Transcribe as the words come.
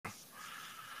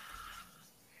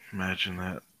Imagine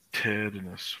that. Ted and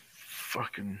his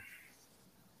fucking...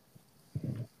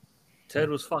 Ted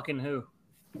was fucking who?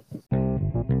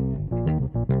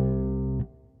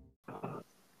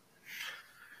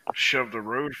 Shoved a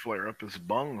road flare up his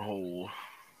bunghole.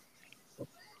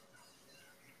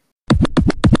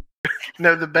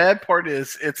 No, the bad part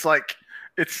is it's like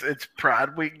it's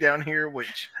Pride Week down here,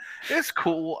 which is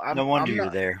cool. No wonder you're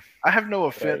there. I have no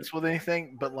offense with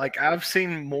anything, but like I've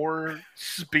seen more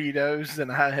Speedos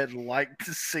than I had liked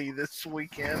to see this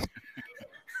weekend.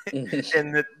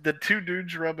 And the two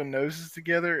dudes rubbing noses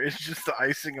together is just the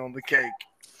icing on the cake.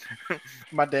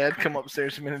 My dad come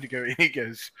upstairs a minute ago and he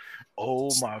goes, "Oh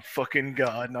my fucking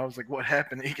god!" And I was like, "What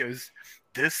happened?" He goes,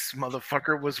 "This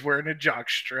motherfucker was wearing a jock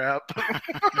strap." I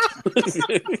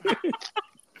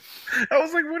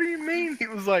was like, "What do you mean?" He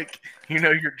was like, "You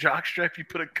know your jock strap you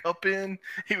put a cup in?"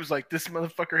 He was like, "This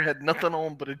motherfucker had nothing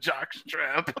on but a jock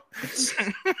strap."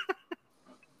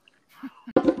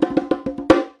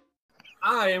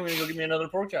 I am gonna go get me another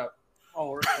pork chop.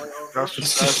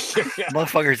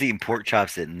 Motherfuckers eating pork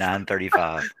chops at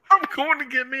 9:35. I'm going to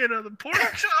get me another pork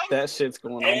chop. That shit's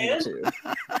going on here too.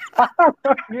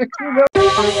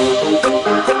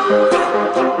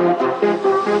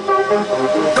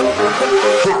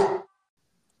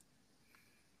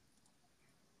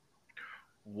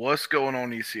 What's going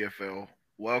on, ECFL?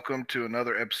 Welcome to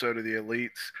another episode of the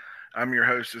Elites. I'm your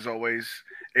host, as always,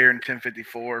 Aaron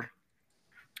 1054.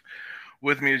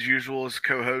 With me, as usual, is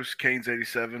co-host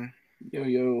Canes87.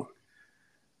 Yo.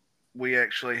 We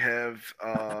actually have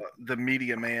the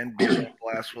media man, Dylan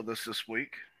Blast, with us this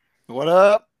week. What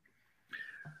up?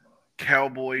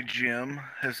 CowboyJim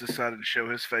has decided to show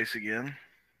his face again.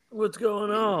 What's going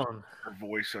on? Or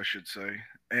voice, I should say.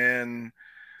 And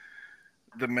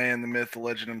the man, the myth, the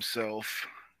legend himself,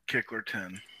 Kickler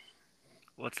 10.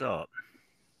 What's up?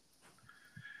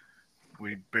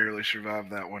 We barely survived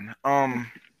that one. I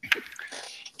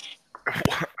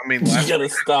mean, You gotta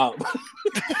stop.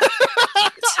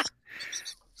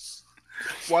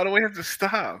 Why do we have to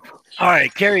stop? All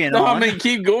right, carrying on. I mean,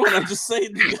 keep going. I'm just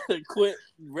saying you gotta quit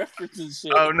referencing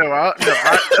shit. Oh no!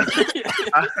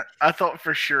 I thought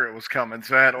for sure it was coming,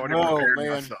 so I had already prepared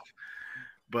myself.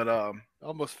 But I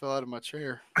almost fell out of my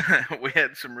chair. We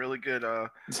had some really good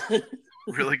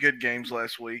games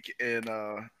last week, and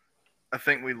I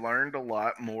think we learned a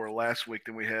lot more last week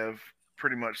than we have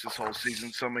pretty much this whole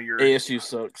season. Some of your ASU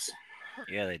sucks.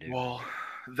 Yeah, they do. Well,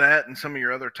 that and some of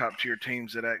your other top tier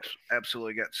teams that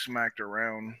absolutely got smacked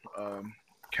around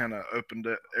kind of opened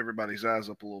everybody's eyes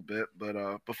up a little bit. But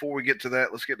before we get to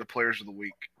that, let's get to players of the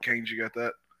week. Canes, you got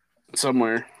that?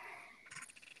 Somewhere.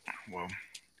 Well,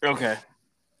 okay.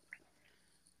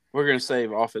 We're going to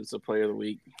save offensive player of the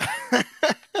week.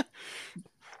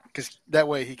 Because that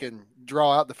way he can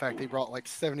draw out the fact he brought like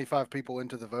 75 people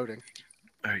into the voting.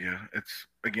 Oh, yeah. It's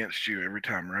against you every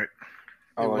time, right?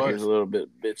 Oh, he's a little bit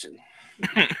bitching.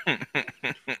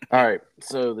 All right.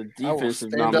 So the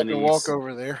defensive nominees. Up and walk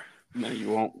over there. No, you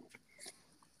won't.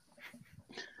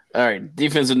 All right.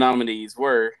 Defensive nominees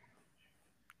were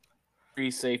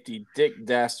free safety Dick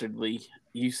Dastardly,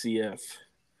 UCF.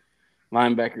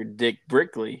 Linebacker Dick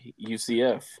Brickley,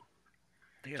 UCF.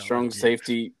 Strong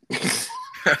safety.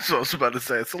 That's what I was about to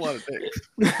say. It's a lot of dicks.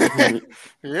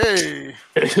 Yay.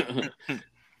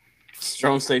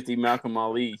 Strong safety Malcolm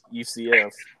Ali,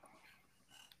 UCF.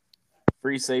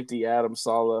 Free safety Adam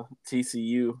Sala,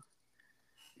 TCU.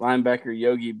 Linebacker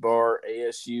Yogi Barr,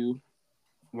 ASU.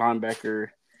 Linebacker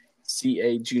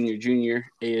CA Jr.,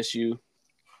 ASU.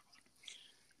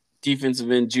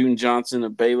 Defensive end June Johnson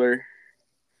of Baylor.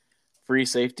 Free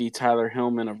safety Tyler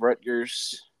Hillman of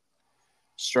Rutgers.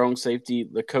 Strong safety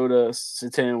Lakota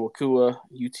Sitan-Wakua,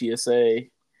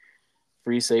 UTSA.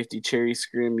 Free safety Cherry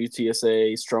Scrim,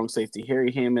 UTSA. Strong safety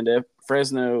Harry Hammond of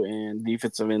Fresno. And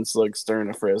defensive end Slug Stern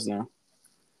of Fresno.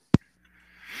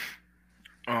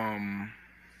 I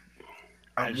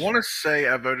want to say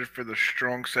I voted for the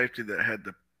strong safety that had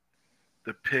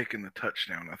the pick and the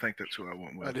touchdown. I think that's who I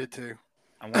went with. I did too.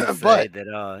 I want to say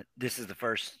that this is the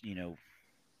first,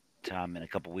 time in a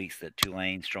couple weeks that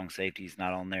Tulane strong safety is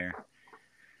not on there.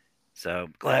 So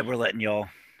glad we're letting y'all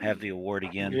have the award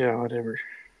again. Yeah, whatever.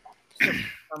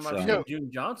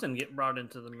 June Johnson get brought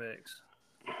into the mix.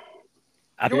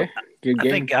 I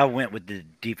think I went with the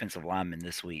defensive lineman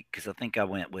this week because I think I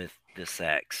went with the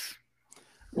sacks.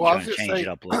 Well, I was trying to just change it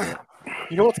up a little bit.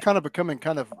 You know what's kind of becoming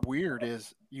kind of weird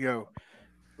is,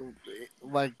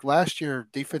 like last year,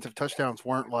 defensive touchdowns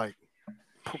there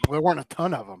weren't a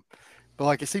ton of them. But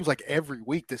like it seems like every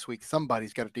week this week,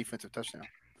 somebody's got a defensive touchdown.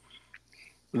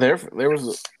 There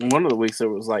was one of the weeks there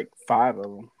was like 5 of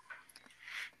them.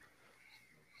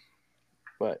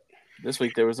 but this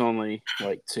week there was only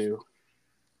like 2.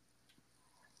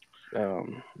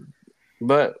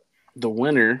 But the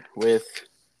winner with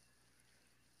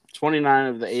 29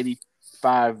 of the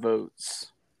 85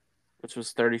 votes, which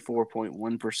was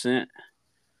 34.1%,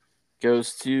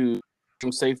 goes to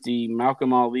safety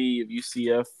Malcolm Ali of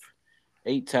UCF.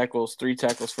 8 tackles, 3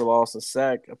 tackles for loss, a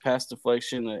sack, a pass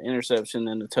deflection, an interception,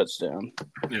 and a touchdown.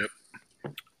 Yep.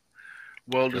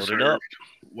 Well Filled it deserved. up.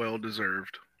 Well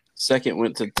deserved. Second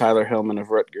went to Tyler Hellman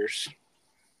of Rutgers.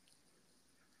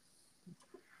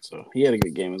 So he had a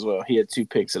good game as well. He had 2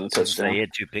 picks and a touchdown. He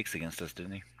had 2 picks against us,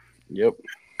 didn't he? Yep.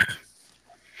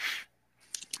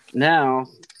 Now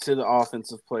to the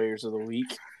offensive players of the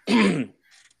week.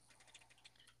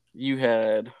 You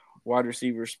had wide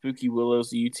receiver Spooky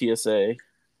Willows of UTSA,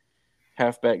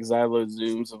 halfback Xylo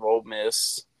Zooms of Ole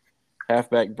Miss,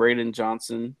 halfback Braden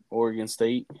Johnson, Oregon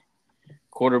State,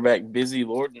 quarterback Busy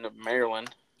Lorden of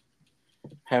Maryland,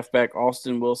 halfback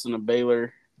Austin Wilson of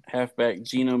Baylor, halfback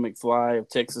Geno McFly of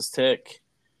Texas Tech,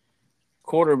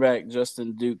 quarterback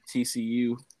Justin Duke,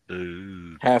 TCU,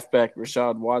 halfback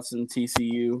Rashad Watson,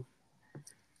 TCU,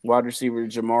 wide receiver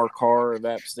Jamar Carr of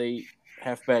App State,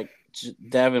 halfback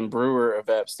Davin Brewer of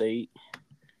App State,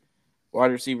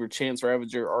 wide receiver Chance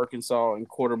Ravager, Arkansas, and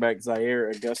quarterback Zaire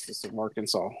Augustus of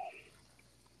Arkansas.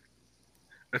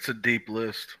 That's a deep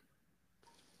list.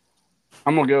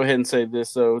 I'm going to go ahead and say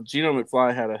this, though. Geno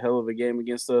McFly had a hell of a game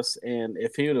against us, and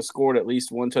if he would have scored at least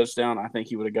 1 touchdown, I think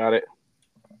he would have got it.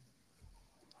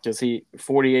 Because he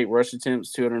 48 rush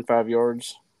attempts, 205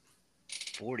 yards.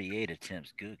 48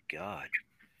 attempts. Good God.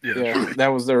 Yeah, that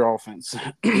was their offense.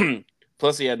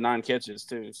 Plus, he had 9 catches,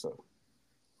 too. So,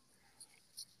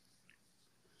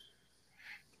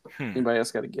 Anybody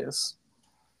else got a guess?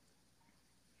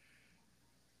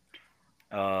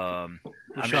 I'm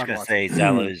just gonna say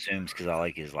Xylo Zooms because I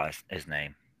like his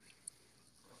name.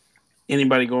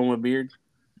 Anybody going with Beard?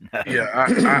 No.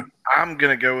 Yeah, I'm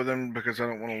gonna go with him because I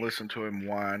don't want to listen to him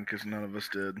whine because none of us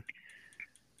did.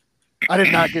 I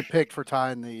did not get picked for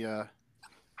tying the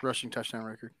rushing touchdown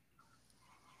record.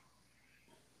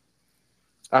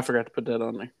 I forgot to put that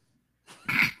on there.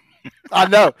 I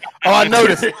know. Oh, I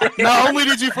noticed. Not only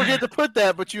did you forget to put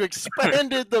that, but you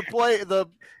expanded the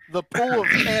pool of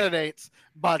candidates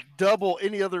by double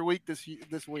any other week this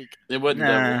week. It wasn't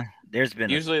double. There's been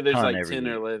usually there's like 10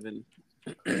 or 11,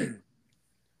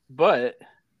 but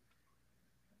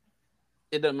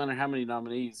it doesn't matter how many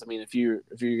nominees. I mean, if you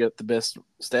got the best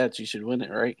stats, you should win it,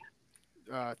 right?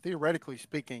 Theoretically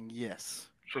speaking, yes.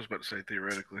 I was about to say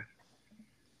theoretically.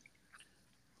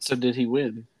 So did he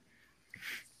win?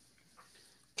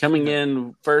 Coming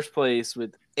in first place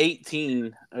with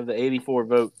 18 of the 84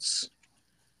 votes,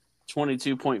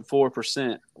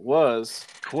 22.4% was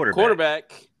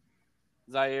quarterback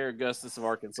Zaire Augustus of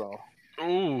Arkansas.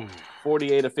 Ooh.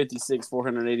 48 of 56,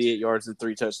 488 yards and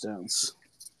 3 touchdowns.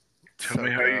 Tell me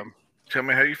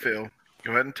how you feel.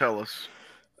 Go ahead and tell us.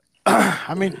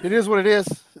 I mean, it is what it is.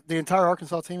 The entire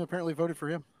Arkansas team apparently voted for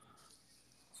him.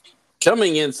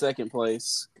 Coming in second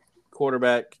place,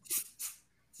 quarterback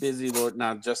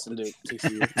Justin Duke,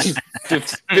 TCU.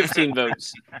 15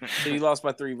 votes. So he lost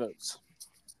by 3 votes.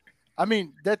 I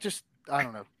mean, I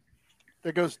don't know.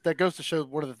 That goes to show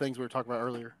one of the things we were talking about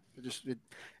earlier. It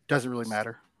doesn't really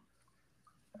matter.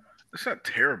 It's not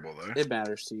terrible though. It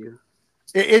matters to you.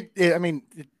 It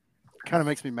kind of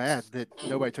makes me mad that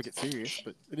nobody took it serious,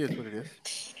 but it is what it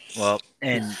is. Well,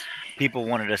 and people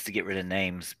wanted us to get rid of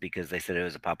names because they said it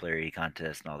was a popularity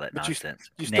contest and all that nonsense.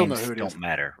 You still names know who it don't is.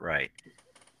 matter, right?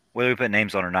 Whether we put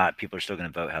names on or not, people are still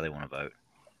going to vote how they want to vote.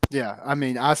 Yeah, I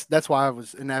mean, that's why I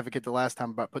was an advocate the last time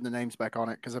about putting the names back on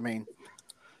it, because I mean,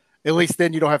 at least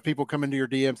then you don't have people come into your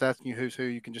DMs asking you who's who.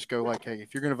 You can just go like, hey,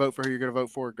 if you're going to vote for who you're going to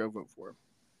vote for, go vote for him.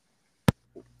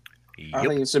 Yep. I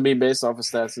think it should be based off of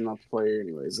stats and not the player,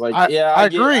 anyways. Like, I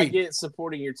agree. I get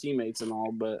supporting your teammates and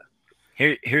all, but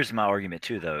Here's my argument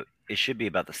too, though. It should be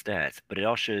about the stats, but it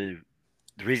also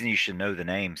the reason you should know the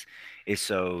names is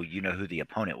so you know who the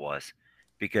opponent was,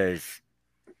 because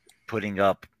putting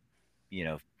up,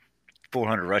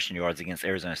 400 rushing yards against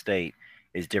Arizona State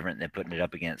is different than putting it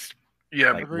up against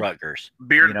Rutgers.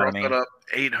 Beard brought that up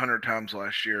 800 times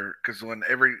last year because when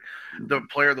the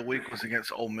player of the week was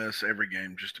against Ole Miss every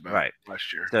game just about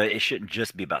last year. So it shouldn't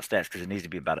just be about stats because it needs to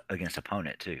be about against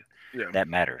opponent too. Yeah, that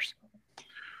matters.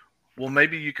 Well,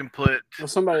 maybe you can put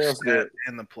somebody else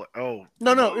in the play. Oh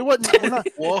no, it wasn't.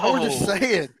 Whoa. I was just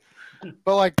saying.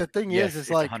 But like the thing is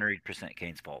like 100%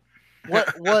 Kane's fault.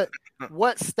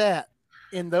 What stat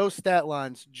in those stat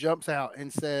lines jumps out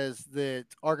and says that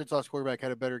Arkansas quarterback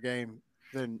had a better game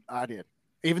than I did?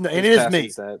 Even though, and it is me.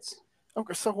 Stats.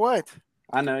 Okay, so what?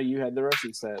 I know you had the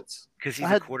rushing stats. Because he's I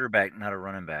had- a quarterback, not a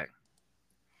running back.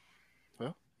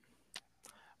 Well,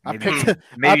 Maybe, I picked.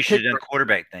 maybe I you should picked. have done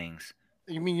quarterback things.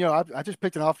 You mean I just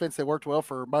picked an offense that worked well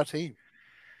for my team.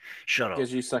 Shut up.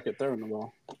 Because you suck at throwing the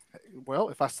ball. Well,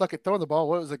 if I suck at throwing the ball,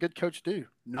 what does a good coach do?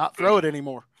 Not throw it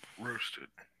anymore. Roasted.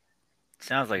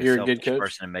 Sounds like You're a a good selfish coach?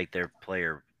 person to make their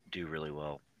player do really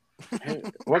well. Hey,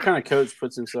 what kind of coach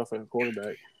puts himself at a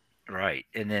quarterback? Right.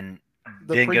 And then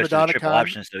The goes to the prima donna triple kind.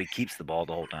 option so he keeps the ball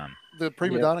the whole time. The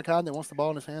prima Yep. donna kind that wants the ball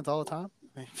in his hands all the time.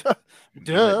 You like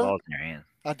Duh, balls in your hand.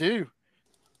 I do.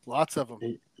 Lots of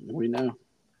them. We know.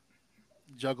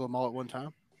 Juggle them all at one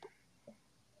time.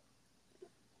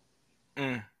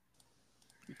 Mm.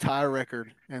 Tie a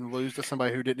record and lose to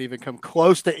somebody who didn't even come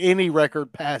close to any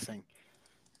record passing,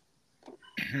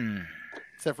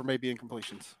 except for maybe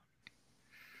incompletions.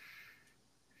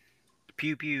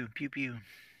 Pew, pew, pew, pew.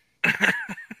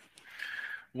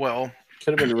 Well,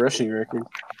 Could have been a rushing record.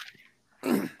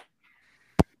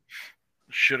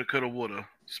 shoulda, coulda, woulda.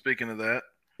 Speaking of that,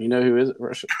 You know who is it?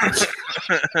 Rushing?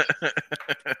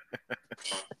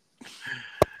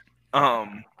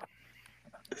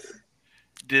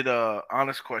 did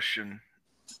honest question?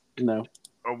 No.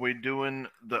 Are we doing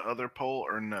the other poll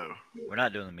or no? We're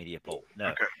not doing the media poll. No.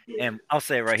 Okay. And I'll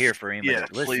say it right here for anybody Yeah,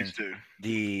 that please listens, do.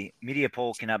 the media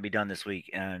poll cannot be done this week,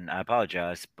 and I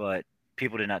apologize, but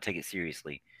people did not take it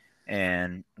seriously.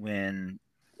 And when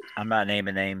I'm not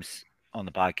naming names on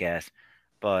the podcast,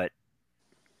 but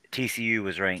TCU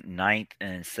was ranked 9th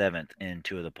and 7th in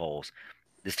 2 of the polls.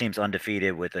 This team's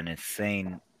undefeated with an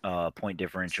insane point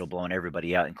differential, blowing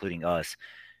everybody out, including us.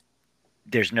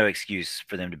 There's no excuse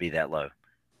for them to be that low.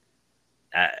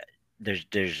 There's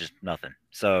just nothing.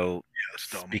 So, Yeah, it's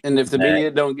dumb. And if the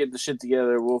media don't get the shit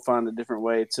together, we'll find a different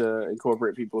way to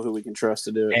incorporate people who we can trust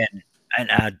to do it. And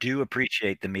I do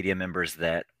appreciate the media members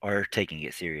that are taking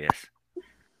it serious.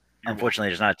 Unfortunately,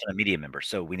 there's not a ton of media members,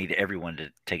 so we need everyone to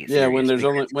take it serious. Yeah, when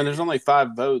there's only 5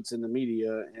 votes in the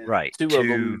media, and Right, 2 of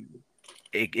them,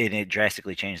 it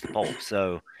drastically changed the poll,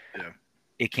 so Yeah.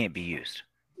 it can't be used.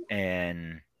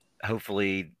 And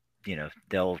hopefully,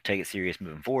 they'll take it serious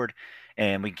moving forward,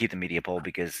 and we can keep the media poll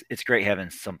because it's great having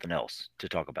something else to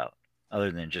talk about other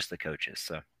than just the coaches.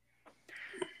 So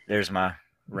there's my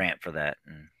rant for that,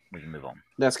 and we can move on.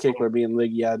 that's Kickler being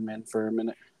league admin for a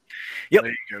minute. Yep.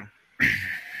 There you go.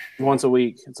 Once a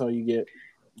week, that's all you get.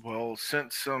 Well,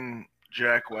 since some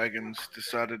jackwagons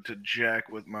decided to jack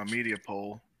with my media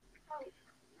poll,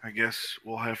 I guess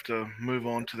we'll have to move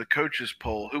on to the coaches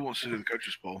poll. Who wants to do the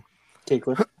coaches poll?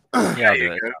 Kickler. Yeah, I'll There do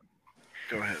you it.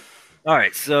 Go ahead. All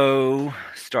right, so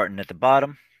starting at the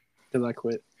bottom, Because I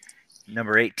quit.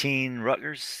 number 18,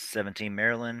 Rutgers, 17,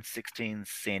 Maryland, 16,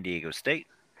 San Diego State,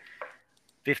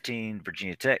 15,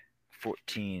 Virginia Tech,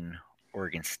 14,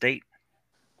 Oregon State,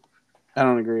 I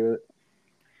don't agree with it.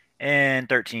 and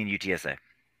 13, UTSA.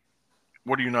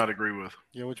 What do you not agree with?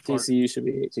 Yeah, which part? TCU should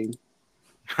be 18.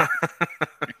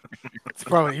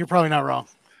 You're probably not wrong.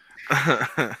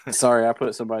 Sorry, I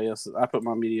put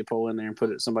my media poll in there and put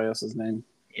it somebody else's name.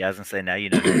 Yeah, I was going to say, now you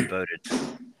know who voted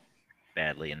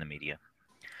badly in the media.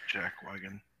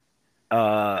 Jackwagon.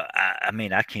 I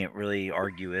mean, I can't really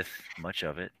argue with much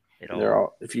of it at all. They're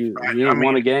all. If you I didn't mean-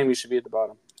 win a game, you should be at the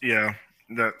bottom. Yeah,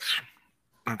 that's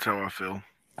how I feel.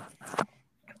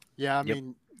 Yeah, I Yep.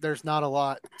 mean, there's not a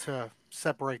lot to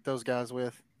separate those guys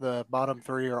with. The bottom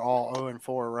 3 are all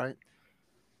 0-4, right?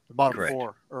 The bottom Correct.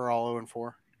 4 are all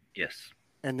 0-4. Yes.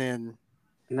 And then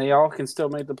And they all can still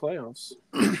make the playoffs.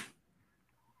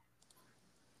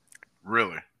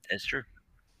 Really? That's true.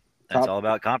 That's Top- all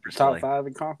about conference Top play. 5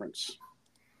 in conference.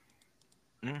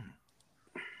 Mm.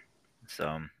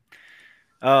 So,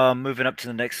 moving up to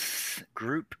the next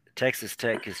group, Texas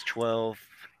Tech is 12,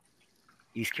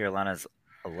 East Carolina's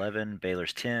 11,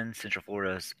 Baylor's 10, Central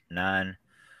Florida's 9,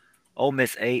 Ole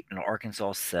Miss 8, and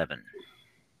Arkansas 7.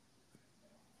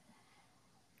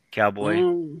 Cowboy,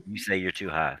 you say you're too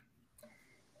high.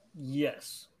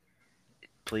 Yes.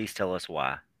 Please tell us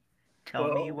why.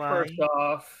 Tell me why. First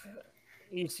off,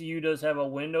 ECU does have a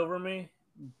win over me,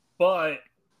 but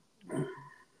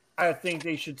I think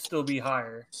they should still be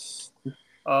higher.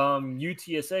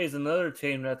 UTSA is another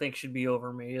team that I think should be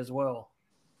over me as well.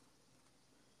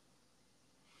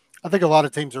 I think a lot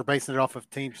of teams are basing it off of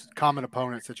teams, common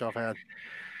opponents that y'all have had.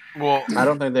 Well, I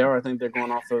don't think they are. I think they're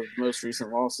going off of most recent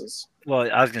losses. Well,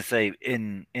 I was going to say,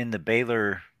 in the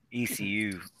Baylor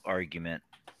ECU argument,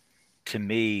 to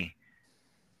me,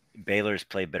 Baylor's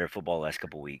played better football the last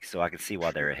couple of weeks, so I could see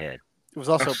why they're ahead. It was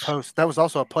also that was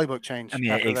also a playbook change. I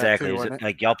mean, after that exactly. too, It was wasn't it?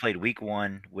 like y'all played week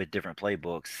 1 with different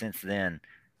playbooks. Since then,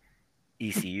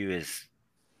 ECU is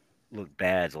looked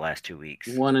bad the last 2 weeks.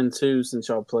 1-2 since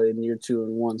y'all played, and you're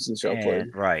 2-1 since y'all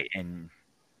played. Right, and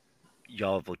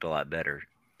y'all have looked a lot better.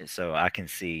 So I can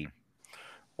see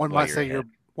One why might you're say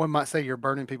ahead. you're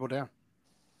burning people down.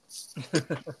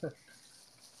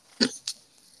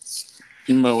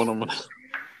 You know what I'm gonna.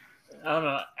 I don't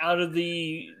know. Out of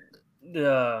the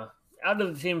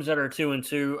teams that are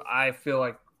 2-2, I feel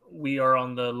like we are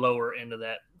on the lower end of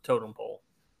that totem pole.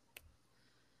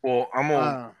 Well, I'm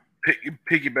gonna Uh,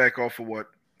 piggyback off of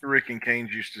what Rick and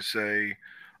Canes used to say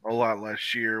a lot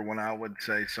last year when I would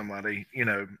say somebody,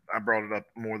 I brought it up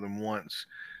more than once.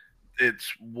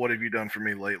 It's what have you done for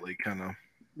me lately, kind of.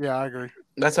 yeah, I agree.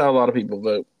 That's how a lot of people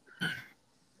vote.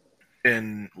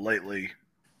 And lately,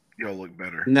 y'all look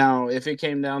better. Now, if it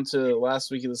came down to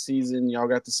last week of the season, y'all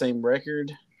got the same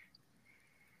record,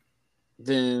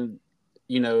 then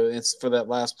it's for that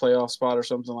last playoff spot or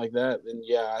something like that. Then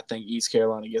yeah, I think East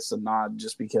Carolina gets the nod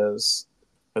just because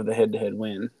of the head-to-head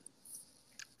win.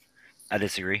 I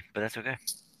disagree, but that's okay.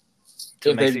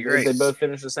 So If they both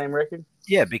finish the same record?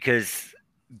 Yeah, because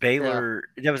Baylor,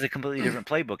 that was a completely different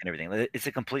playbook and everything. It's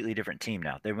a completely different team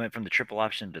now. They went from the triple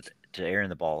option to airing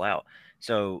the ball out.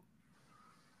 So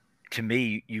to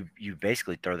me, you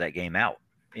basically throw that game out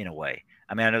in a way.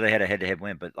 I mean, I know they had a head-to-head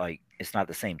win, but it's not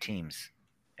the same teams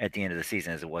at the end of the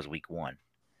season as it was week one.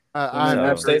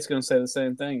 App State's going to say the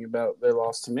same thing about their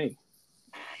loss to me.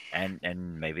 And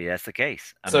maybe that's the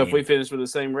case. If we finish with the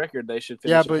same record, they should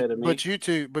finish ahead of me. But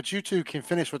you two can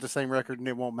finish with the same record, and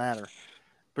it won't matter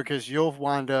because you'll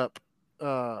wind up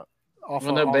off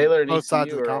Baylor and both ECU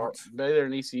sides of the conference. Baylor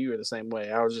and ECU are the same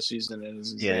way. I was just using it as an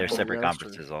example. Yeah, they're separate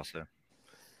conferences also.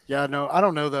 Yeah, no, I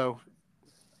don't know though.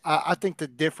 I think the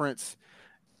difference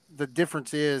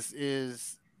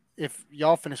is if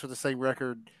y'all finish with the same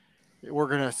record, we're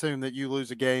going to assume that you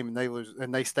lose a game and they lose,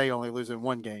 and they stay only losing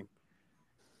one game.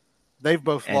 They've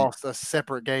both lost a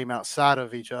separate game outside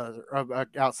of each other,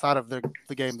 outside of the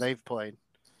game they've played.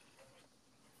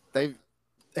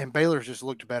 And Baylor's just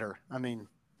looked better. I mean,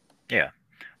 yeah.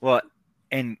 Well,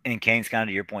 and Kane's kind of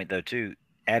to your point though too.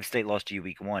 App State lost to you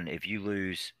week one. If you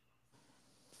lose,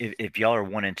 if y'all are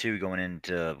 1-2 going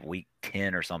into week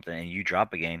 10 or something, and you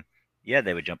drop a game, yeah,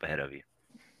 they would jump ahead of you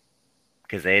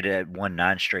because they had won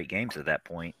 9 straight games at that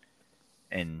point,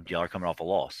 and y'all are coming off a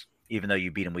loss. Even though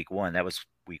you beat them week one, that was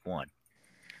week one.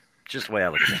 Just the way I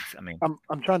look at things. I mean,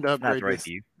 I'm trying to upgrade right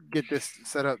this, get this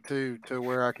set up to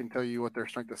where I can tell you what their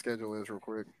strength of schedule is real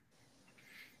quick.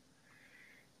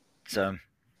 So,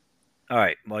 all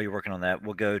right, while you're working on that,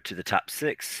 we'll go to the top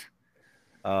 6.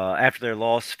 After their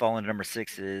loss, falling to number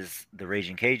 6 is the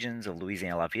Raging Cajuns of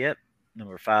Louisiana Lafayette.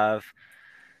 Number 5,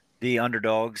 the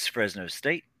underdogs, Fresno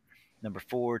State. Number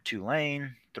 4,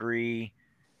 Tulane. 3,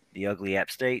 the ugly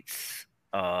App States.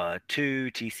 2,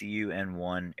 TCU, and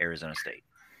 1, Arizona State.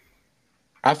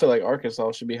 I feel like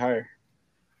Arkansas should be higher.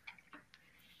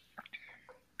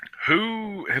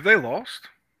 Who have they lost?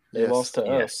 They lost to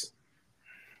us.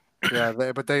 Yeah,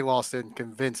 but they lost in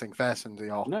convincing fashion to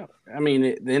y'all. No, I mean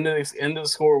the end of the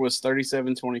score was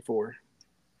 37-24.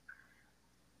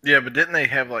 Yeah, but didn't they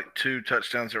have 2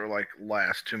 touchdowns that were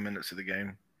last 2 minutes of the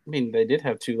game? I mean, they did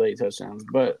have 2 late touchdowns,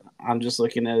 but I'm just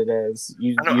looking at it as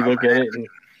you look at it. And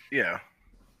yeah,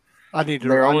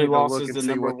 their only loss is the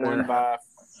number 1 by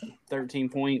 13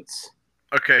 points.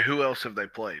 Okay, who else have they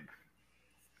played?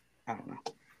 I don't know.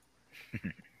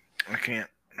 I can't.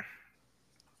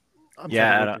 I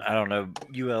don't know.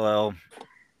 ULL,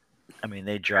 I mean,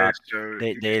 they dropped.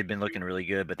 They had been looking really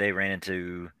good, but they ran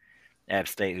into App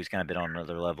State, who's kind of been on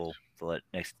another level the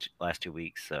last 2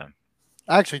 weeks. So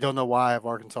I actually don't know why I have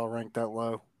Arkansas ranked that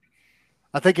low.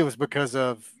 I think it was because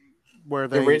of where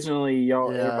they originally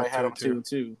everybody had them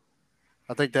 2-2.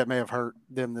 I think that may have hurt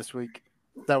them this week.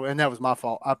 That was my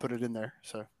fault. I put it in there,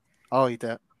 so I'll eat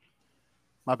that.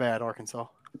 My bad, Arkansas.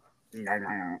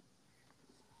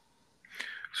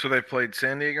 So they played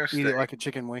San Diego State. Eat it like a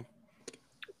chicken wing.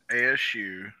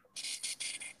 ASU,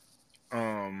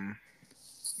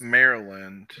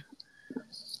 Maryland,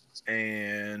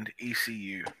 and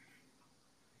ECU.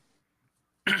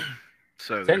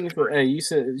 So technically, hey, you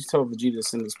told Vegeta to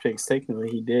send his picks. Technically,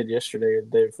 he did yesterday or the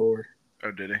day before.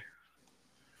 Oh, did he?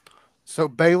 So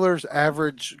Baylor's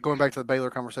average, going back to the Baylor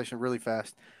conversation really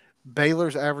fast,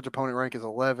 Baylor's average opponent rank is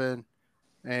 11,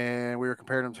 and we were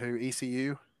comparing them to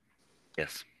ECU.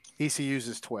 Yes. ECU's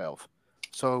is 12.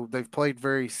 So they've played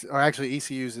actually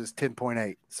ECU's is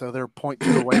 10.8. So they're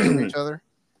 0.2 away from each other.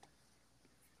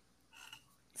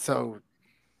 So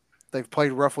they've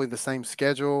played roughly the same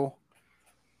schedule.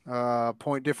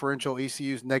 Point differential,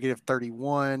 ECU's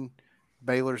 -31,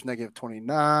 Baylor's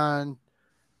 -29.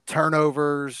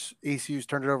 Turnovers, ECU's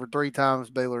turned it over 3 times,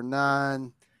 Baylor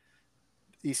 9.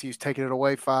 ECU's taking it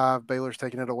away 5, Baylor's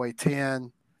taking it away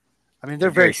 10. I mean,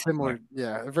 they're very similar.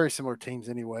 Yeah, they're very similar teams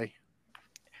anyway.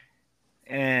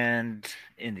 And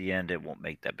in the end, it won't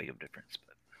make that big of a difference.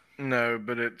 But No,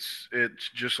 but it's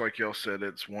just like y'all said.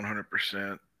 It's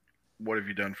 100%. What have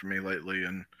you done for me lately?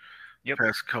 And Yep.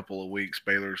 past couple of weeks,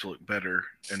 Baylor's looked better,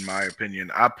 in my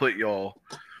opinion. I put y'all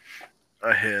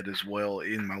ahead as well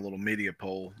in my little media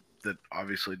poll that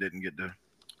obviously didn't get to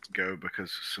go because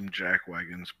of some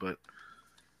jackwagons, but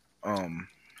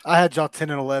I had y'all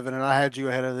 10 and 11, and I had you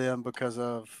ahead of them because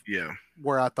of yeah,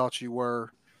 where I thought you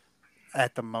were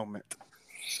at the moment.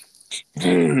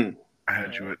 I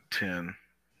had you at 10.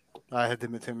 I had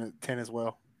them at 10 as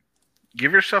well.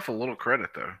 Give yourself a little credit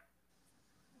though.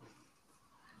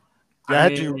 Yeah,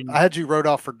 I had you wrote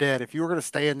off for dead. If you were going to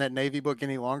stay in that Navy book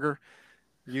any longer,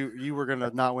 you were going to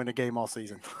not win a game all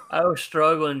season. I was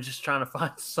struggling just trying to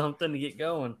find something to get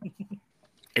going.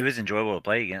 it was enjoyable to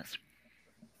play against.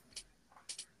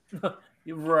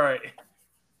 You're right.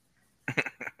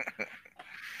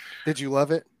 Did you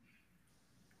love it?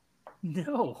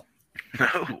 No.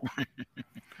 No.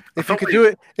 If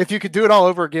you could do it all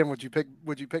over again, would you pick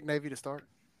Navy to start?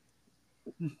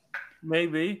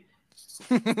 Maybe.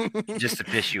 Just to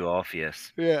piss you off,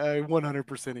 yes. Yeah,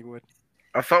 100% he would.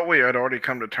 I thought we had already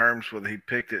come to terms with he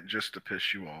picked it just to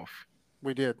piss you off.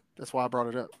 We did. That's why I brought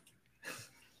it up.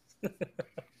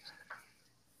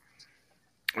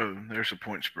 Oh, there's the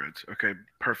point spreads. Okay,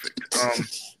 perfect.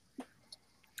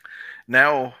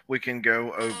 Now we can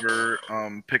go over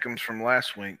pick'ems from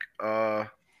last week.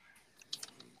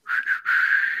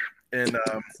 And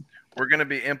we're going to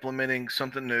be implementing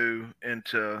something new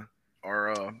into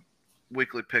our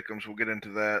weekly pick'ems. We'll get into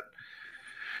that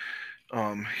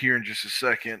here in just a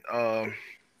second.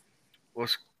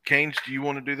 Canes, do you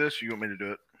want to do this or you want me to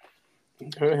do it?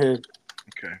 Go ahead.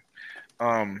 Okay.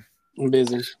 I'm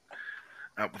busy.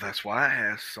 Well, that's why I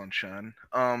asked, Sunshine.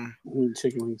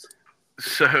 Chicken wings.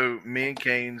 So me and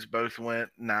Canes both went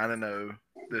 9-0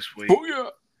 this week. Oh yeah.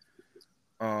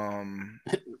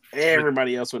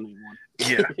 Everybody else went 1.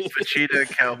 Yeah, Vegeta,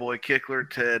 Cowboy, Kickler,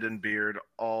 Ted, and Beard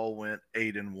all went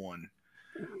 8-1.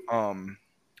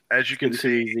 As you can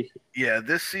see, yeah,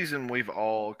 this season we've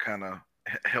all kind of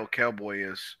held Cowboy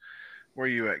as. Where are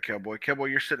you at, Cowboy? Cowboy,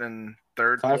 you're sitting in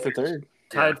third. Tied for third.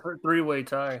 Tied for 3-way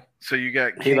tie. So you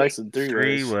got he likes the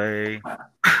 3-way.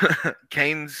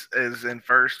 Canes is in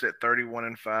first at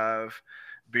 31-5.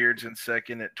 Beard's in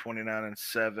second at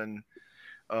 29-7.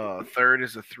 Third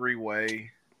is a 3-way.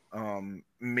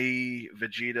 Me,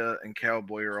 Vegeta, and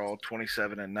Cowboy are all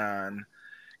 27-9.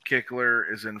 Kickler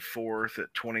is in fourth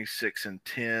at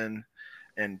 26-10,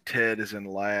 and Ted is in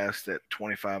last at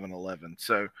 25-11.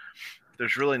 So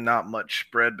there's really not much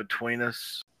spread between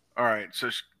us. All right, so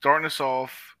starting us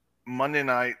off, Monday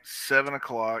night, 7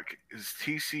 o'clock, is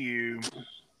TCU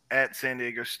at San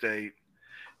Diego State.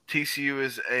 TCU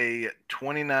is a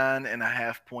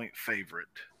 29.5-point favorite.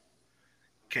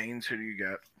 Canes, who do you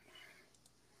got?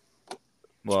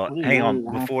 Well, hang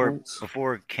on.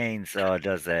 Before Canes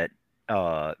does that,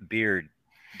 Beard,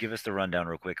 give us the rundown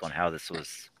real quick on how this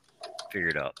was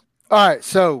figured out. All right,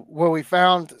 so we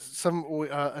found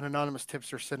an anonymous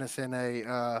tipster sent us in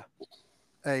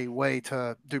a way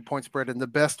to do point spread, and the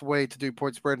best way to do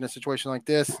point spread in a situation like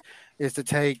this is to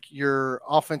take your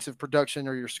offensive production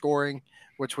or your scoring,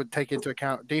 which would take into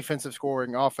account defensive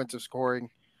scoring, offensive scoring,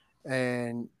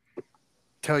 and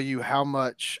tell you how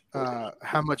much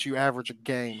you average a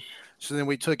game. So then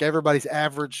we took everybody's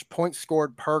average points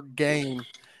scored per game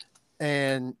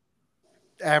and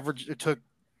it took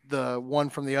the one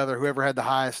from the other. Whoever had the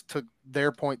highest took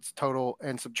their points total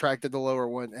and subtracted the lower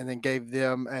one and then gave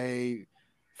them a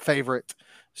favorite.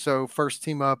 So first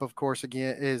team up, of course,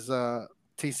 again is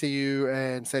TCU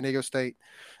and San Diego State.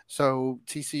 So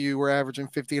TCU we're averaging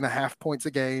 50.5 points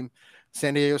a game.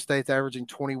 San Diego State's averaging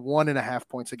 21.5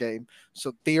 points a game.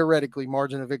 So theoretically,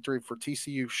 margin of victory for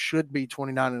TCU should be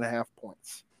 29.5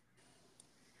 points.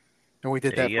 And we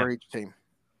did that for each team,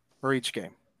 or each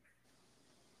game.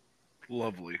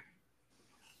 Lovely.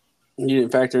 You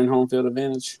didn't factor in home field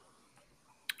advantage?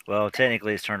 Well,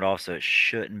 technically it's turned off, so it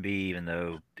shouldn't be, even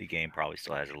though the game probably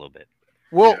still has a little bit.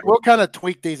 We'll kind of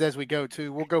tweak these as we go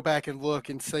too. We'll go back and look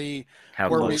and see how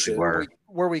close we were.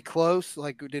 Were we close?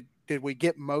 Like, did we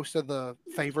get most of the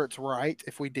favorites right?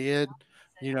 If we did,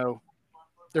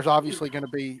 there's obviously going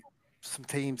to be some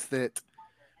teams that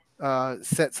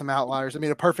set some outliers. I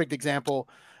mean, a perfect example,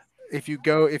 if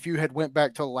you had went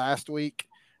back to last week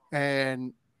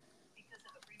and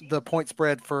the point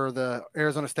spread for the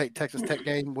Arizona State Texas Tech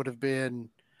game would have been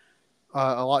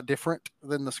a lot different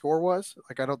than the score was.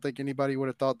 Like, I don't think anybody would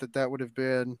have thought that would have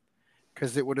been,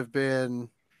 because it would have been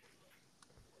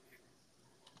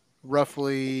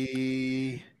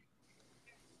roughly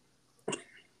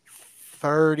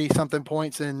 30-something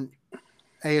points in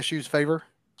ASU's favor.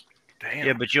 Damn.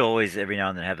 Yeah, but you always every now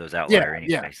and then have those outlier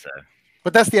anyway. Yeah. So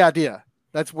But that's the idea.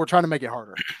 We're trying to make it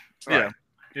harder. Yeah.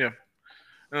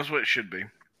 That's what it should be.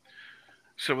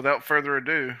 So without further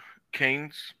ado,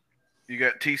 Canes, you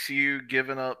got TCU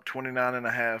giving up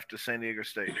 29.5 to San Diego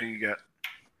State. Who you got?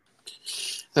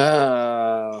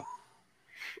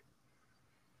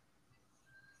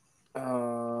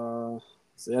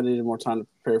 See, I needed more time to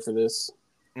prepare for this.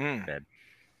 bad.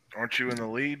 Aren't you in the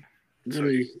lead? Give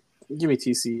me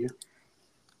TCU.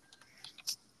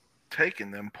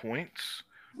 Taking them points.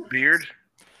 Beard.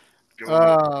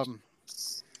 Go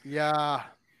Yeah.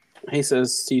 He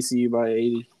says TCU by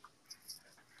 80.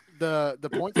 The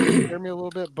points scare me a little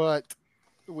bit, but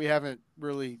we've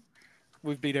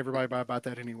beat everybody by about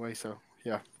that anyway. So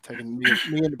yeah, taking me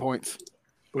into points.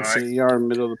 We'll All right. see. You are a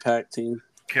middle of the pack team.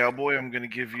 Cowboy, I'm going to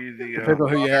give you the. Depends on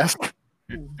who you ask.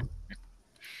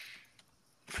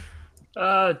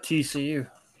 TCU.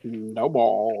 No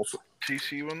balls.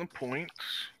 TCU on the points.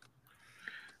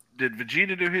 Did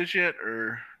Vegeta do his yet,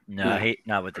 or No,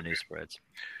 not with the new spreads.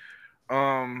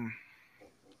 I'll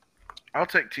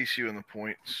take TCU on the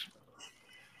points.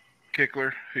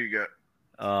 Kickler, who you got?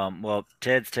 Well,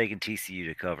 Ted's taking TCU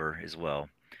to cover as well.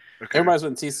 Okay. Everybody's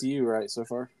went TCU, right, so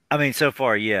far? I mean, so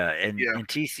far, yeah. And Yeah.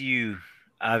 TCU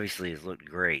obviously has looked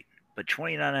great. But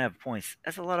 29.5 points,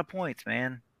 that's a lot of points,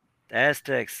 man. The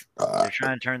Aztecs, they're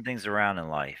trying to turn things around in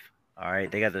life. All right.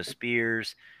 They got those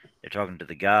spears. They're talking to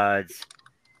the gods.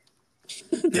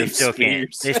 They still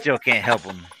can't help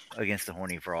them against the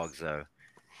Horny Frogs, though.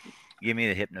 Give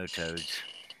me the Hypnotoads.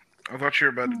 I thought you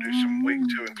were about to do some week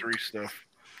 2 and 3 stuff.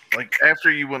 Like after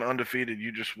you went undefeated,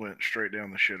 you just went straight down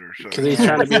the shitter. So Because he's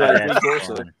trying to be like Nick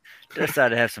Corso.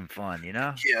 Decided to have some fun, you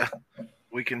know? yeah,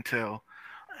 we can tell.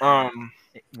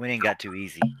 Winning got too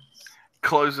easy.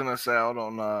 Closing us out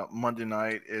on Monday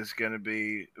night is going to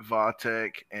be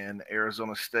Vatech and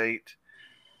Arizona State.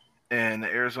 And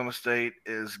Arizona State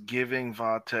is giving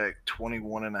Vatech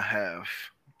 21.5.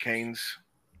 Canes.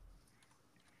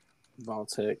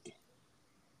 Valtech.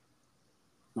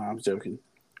 No, I'm joking.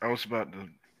 I was about to.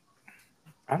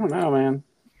 I don't know, man.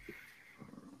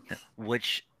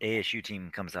 Which ASU team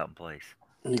comes out and plays?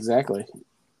 Exactly.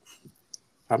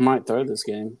 I might throw this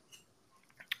game.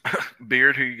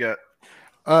 Beard, who you got?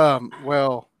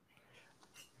 Well,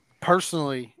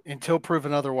 personally, until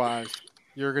proven otherwise,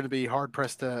 you're going to be hard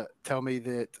pressed to tell me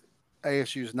that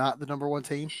ASU is not the number one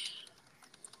team.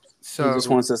 So He just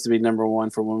wants us to be number one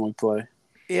for when we play.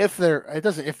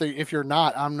 if you're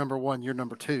not, I'm number one, you're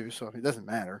number two, so it doesn't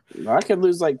matter. I could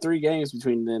lose like 3 games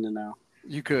between then and now.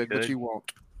 You could, but you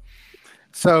won't.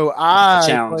 So I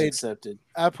Challenge accepted.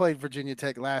 played Virginia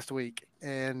Tech last week,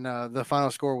 and the final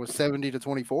score was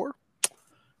 70-24.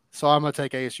 So I'm gonna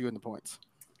take ASU in the points.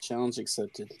 Challenge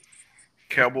accepted.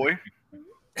 Cowboy.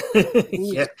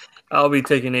 Yeah, I'll be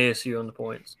taking ASU on the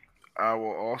points. I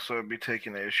will also be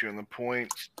taking ASU in the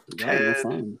points. Y'all are Ted,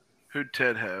 fun. who'd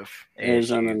Ted have?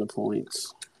 Arizona in the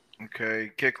points.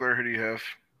 Okay, Kickler, who do you have?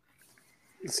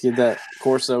 Let's get that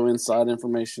Corso inside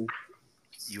information.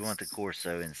 You want the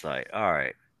Corso insight. All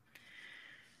right.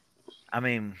 I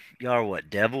mean, y'all are what,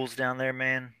 devils down there,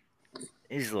 man?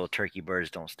 These little turkey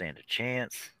birds don't stand a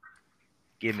chance.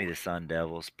 Give me the Sun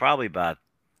Devils, probably by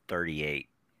 38.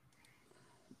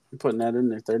 I'm putting that in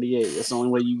there. 38. That's the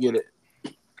only way you get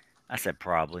it. I said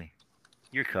probably.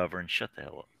 You're covering. Shut the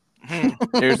hell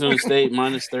up. Arizona State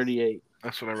minus 38.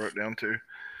 That's what I wrote down too.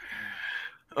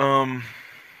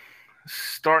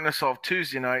 Starting us off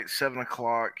Tuesday night,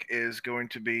 7:00 is going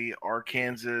to be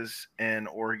Arkansas and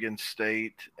Oregon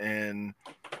State, and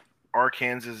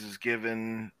Arkansas is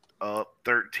given up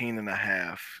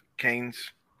 13.5.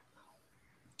 Canes,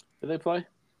 Did they play?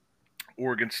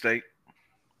 Oregon State.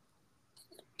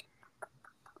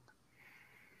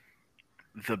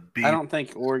 I don't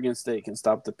think Oregon State can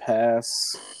stop the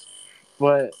pass,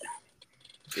 but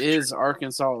is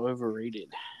Arkansas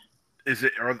overrated? Is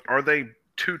it? Are they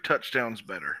 2 touchdowns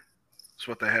better? That's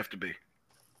what they have to be.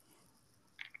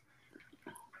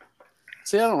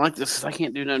 See, I don't like this. I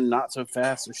can't do no not so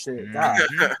fast or shit. God.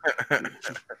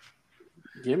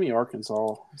 Give me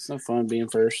Arkansas. It's no fun being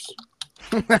first.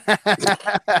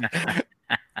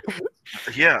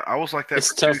 Yeah, I was like that It's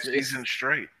for 2 tough. seasons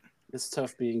straight. It's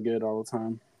tough being good all the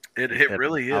time. It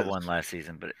really I is. won last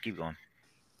season, but keep going.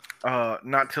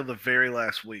 Not till the very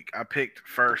last week. I picked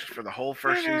first for the whole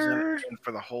first season and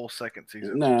for the whole second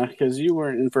season. Nah, because you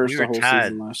weren't in first We the were whole tied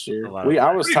season last year. a lot of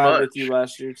I was Pretty tied much. with you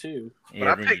last year too.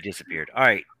 Yeah, I then picked- you disappeared. All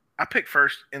right, I picked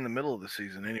first in the middle of the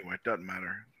season anyway. It doesn't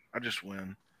matter. I just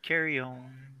win. carry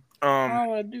on.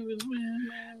 All I do is win.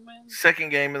 Second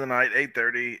game of the night,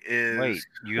 8:30 is. Wait,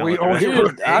 you We gonna let the only-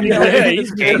 rest of Dude, I'm Yeah, not-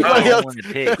 he's Kane's Oh. the only one to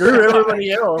pick. Screw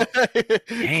everybody else.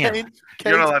 Damn. You're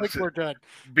Kane's not allowed pick, to- we're done.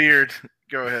 Beard,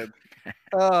 go ahead.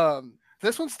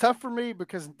 This one's tough for me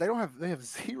because they have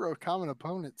 0 common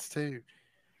opponents too.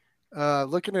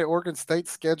 Looking at Oregon State's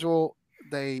schedule,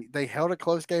 they held a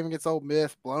close game against Ole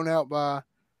Miss, blown out by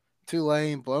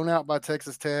Tulane, blown out by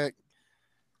Texas Tech,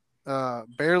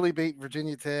 barely beat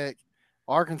Virginia Tech,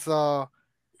 Arkansas,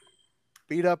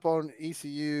 beat up on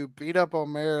ECU, beat up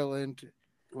on Maryland,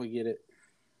 We get it.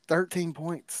 13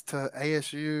 points to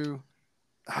ASU.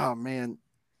 Oh man,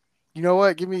 you know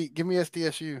what? Give me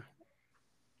SDSU.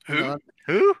 Who?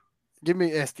 Who? Give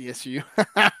me SDSU.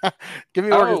 Give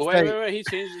me Oregon Oh, State. wait. He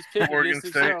changed his pick Oregon against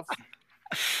State. himself.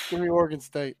 Give me Oregon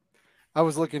State. I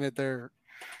was looking at their.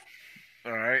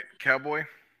 All right, Cowboy.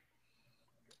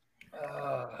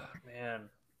 Man.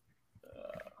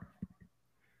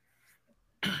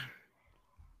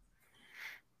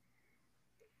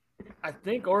 I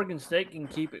think Oregon State can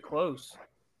keep it close.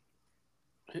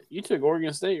 You took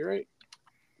Oregon State, right?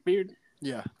 Beard.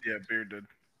 Yeah, Yeah, Beard did.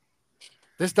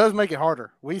 this does make it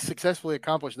harder. We successfully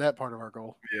accomplished that part of our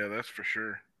goal. Yeah, that's for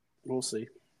sure. We'll see.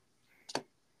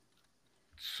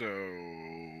 So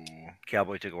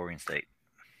Cowboy took Oregon State.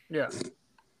 Yeah.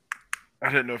 I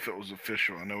didn't know if it was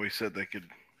official. I know he said they could.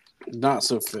 Not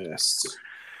so fast.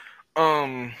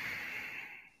 Hmm.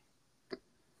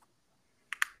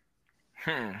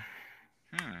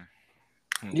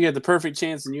 You had the perfect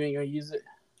chance and you ain't gonna use it.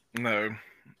 No.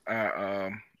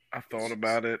 I thought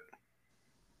about it.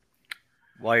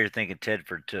 While you're thinking,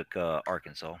 Tedford took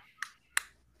Arkansas,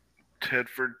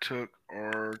 Tedford took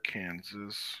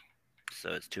Arkansas.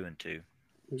 so it's 2-2.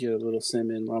 Get a little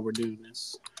sim in while we're doing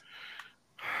this.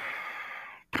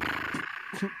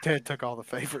 Ted took all the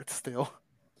favorites still.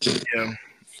 Yeah.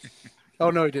 Oh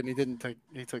no, he didn't. He didn't take.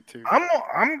 He took 2.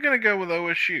 I'm gonna go with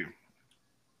OSU.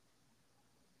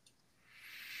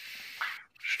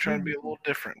 Just trying to be a little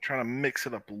different, trying to mix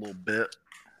it up a little bit.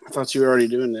 I thought you were already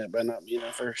doing that by not being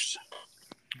at first.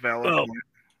 Valid. Oh. point.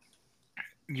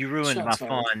 You ruined my Shots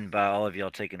fired. fun by all of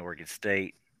y'all taking Oregon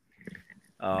State.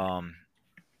 Them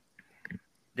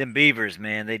Beavers,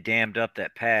 man, they dammed up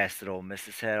that pass that Ole Miss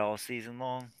has had all season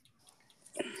long.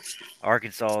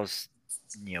 Arkansas's,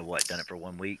 done it for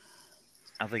 1 week.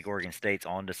 I think Oregon State's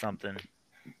on to something.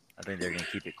 I think they're going to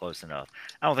keep it close enough.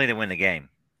 I don't think they win the game,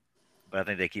 but I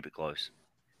think they keep it close.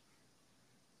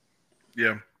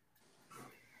 Yeah.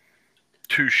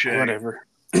 Touche. Whatever.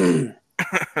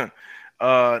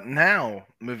 Now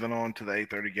moving on to the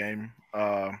 8:30 game.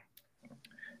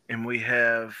 And we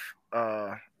have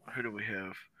who do we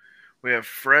have? We have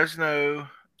Fresno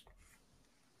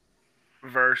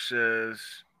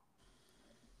versus,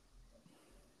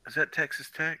 is that Texas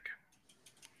Tech?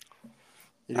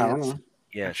 It I don't is. know.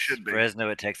 Yes, should be. Fresno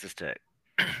at Texas Tech.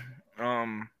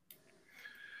 And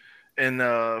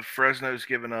Fresno's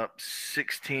given up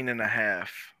 16.5.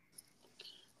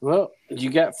 Well, you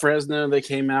got Fresno. They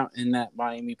came out in that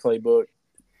Miami playbook.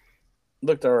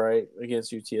 Looked all right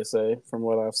against UTSA from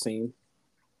what I've seen.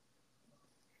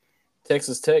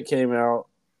 Texas Tech came out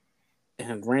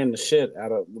and ran the shit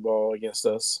out of the ball against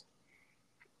us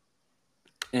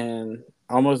and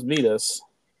almost beat us.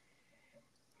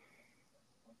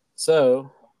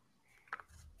 So,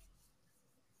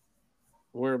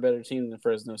 we're a better team than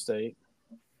Fresno State.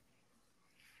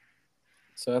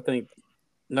 So, I think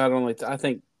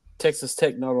Texas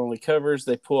Tech not only covers,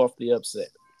 they pull off the upset.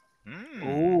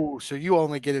 Ooh, so you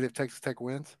only get it if Texas Tech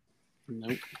wins?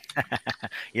 Nope.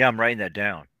 Yeah, I'm writing that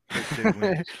down. Texas Tech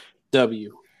wins.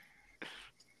 W.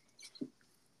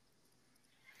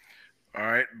 All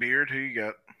right, Beard, who you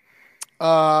got?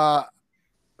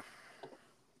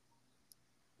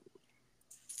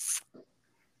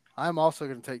 I'm also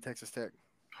going to take Texas Tech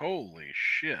Holy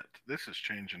shit. This is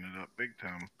changing it up big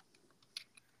time.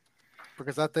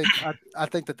 because I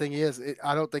think the thing is,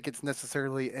 I don't think it's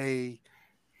necessarily a.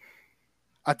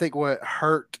 I think what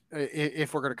hurt,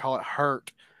 if we're going to call it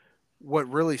hurt,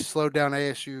 what really slowed down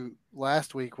ASU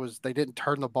last week was they didn't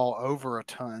turn the ball over a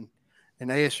ton, and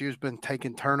ASU's been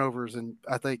taking turnovers and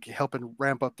I think helping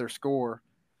ramp up their score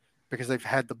because they've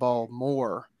had the ball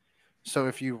more. So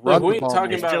if you run we the ball,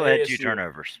 talking They more, about still had 2 ASU.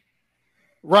 turnovers.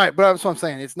 right? But that's what I'm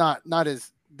saying. It's not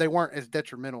as they weren't as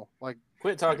detrimental. Like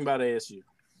Quit talking about ASU.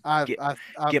 I Get I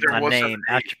Get there my wasn't name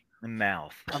out.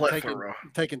 Mouth. I'm Plethora.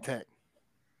 taking Tech.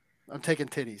 I'm taking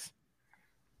titties.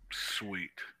 Sweet.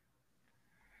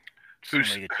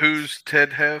 Somebody get- Who's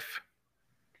Ted have?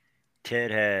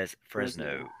 Ted has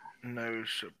Fresno. No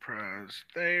surprise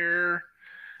there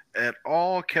at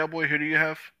all. Cowboy, who do you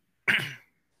have?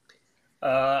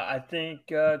 I think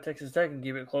Texas Tech can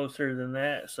keep it closer than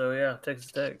that. So yeah,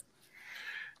 Texas Tech.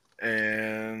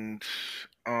 And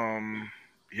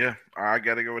yeah, I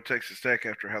got to go with Texas Tech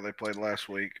after how they played last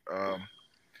week.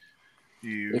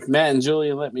 If Matt and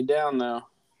Julian let me down, though.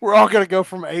 We're all gonna go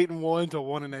from 8-1 to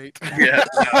 1-8.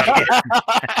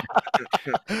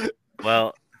 Yeah.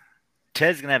 Well,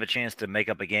 Ted's gonna have a chance to make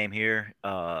up a game here.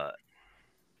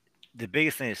 The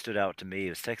biggest thing that stood out to me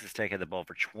was Texas Tech had the ball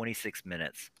for 26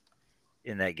 minutes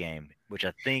in that game, which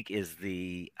I think is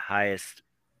the highest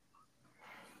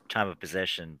time of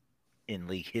possession in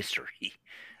league history.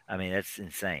 I mean, that's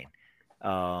insane.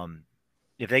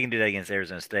 If they can do that against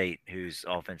Arizona State, whose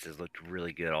offense has looked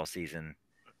really good all season,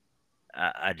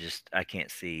 I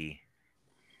can't see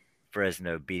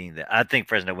Fresno beating them. I think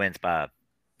Fresno wins by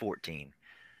 14.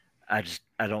 I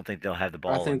don't think they'll have the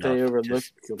ball. I think enough they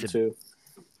overlooked them too.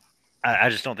 I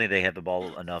just don't think they have the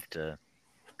ball enough to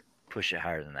push it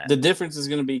higher than that. The difference is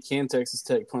going to be, can Texas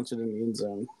Tech punch it in the end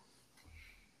zone?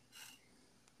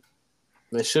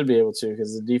 They should be able to,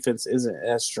 because the defense isn't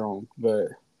as strong. But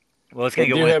well, it's they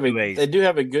going to go do, ways. they do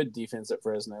have a good defense at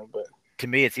Fresno. But to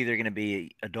me, it's either going to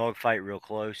be a dogfight real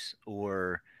close,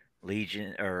 or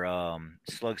Legion or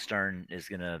Slugstern is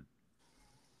going to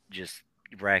just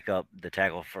rack up the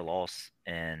tackle for loss,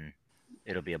 and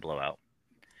it'll be a blowout.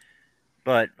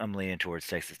 But I'm leaning towards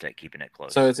Texas Tech keeping it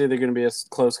close. So it's either going to be a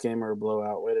close game or a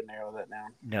blowout. Way to narrow that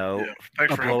down. No, Yeah,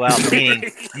 a blowout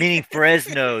meaning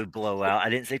Fresno blowout.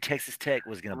 I didn't say Texas Tech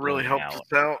was going to blow really them helped out.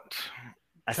 us out.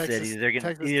 I said Texas- either they're going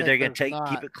Texas to Tech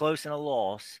keep it close in a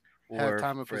loss, have or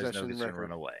time of Fresno possession gets to record.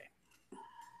 run away.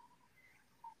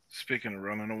 Speaking of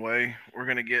running away, we're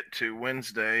going to get to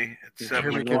Wednesday at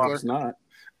Jeremy 7 No, o'clock. it's not.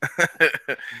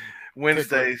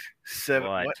 Wednesday, 7.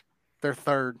 What? They're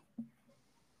third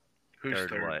Who's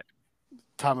third? What?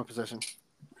 time of possession.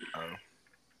 Oh.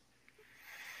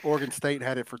 Oregon State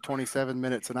had it for 27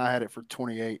 minutes, and I had it for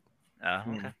 28.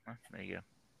 Okay. Well, there you go.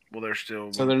 Well, they're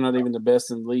still. So they're not even the best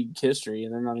in league history,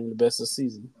 and they're not even the best this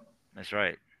season. That's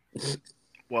right.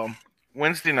 Well,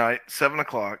 Wednesday night, 7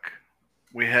 o'clock,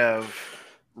 we have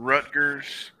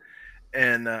Rutgers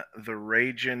and the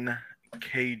Ragin'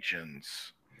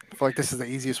 Cajuns. I feel like this is the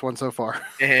easiest one so far.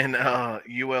 And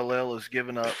ULL is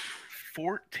giving up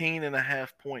 14.5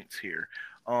 points here.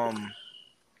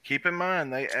 Keep in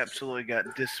mind, they absolutely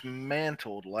got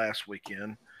dismantled last week,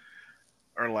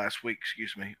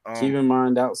 excuse me. Keep in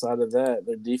mind, outside of that,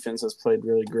 their defense has played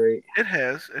really great. It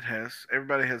has.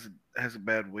 Everybody has a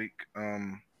bad week.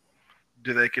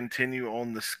 Do they continue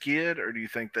on the skid, or do you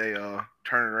think they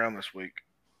turn it around this week?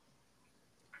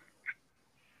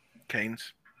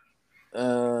 Canes?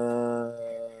 ULL.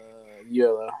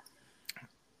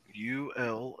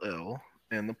 ULL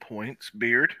and the points.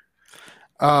 Beard?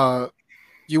 ULL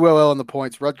and the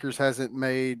points. Rutgers hasn't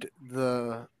made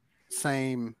the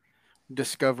same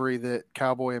discovery that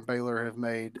Cowboy and Baylor have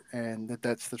made, and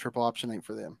that's the triple option ain't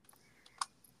for them.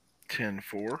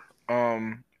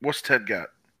 10-4. What's Ted got?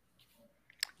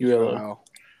 ULL.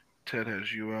 Ted has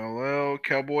ULL.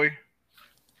 Cowboy?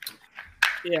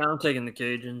 Yeah, I'm taking the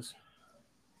Cajuns.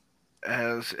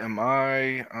 As am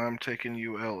I. I'm taking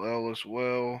ULL as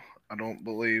well. I don't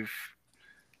believe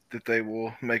that they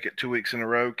will make it 2 weeks in a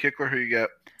row. Kickler, who you got?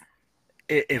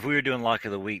 If we were doing lock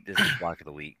of the week, this is lock of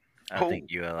the week. I Oh. think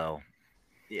ULL,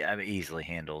 easily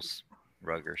handles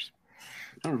Rutgers.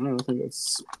 I don't know. I think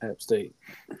that's App State.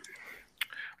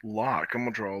 Lock. I'm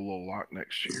gonna draw a little lock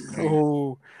next year.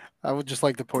 Oh, I would just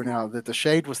like to point out that the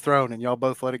shade was thrown, and y'all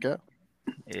both let it go.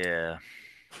 Yeah,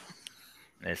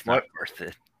 it's not worth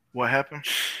it. What happened?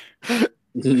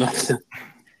 Nothing.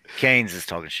 Canes is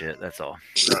talking shit. That's all.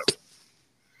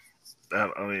 I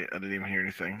didn't even hear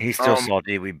anything. He's still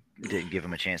salty. We didn't give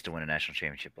him a chance to win a national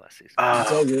championship last season.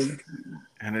 It's all good.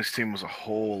 And his team was a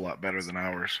whole lot better than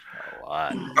ours. A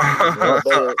lot.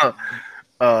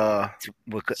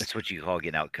 It's what you call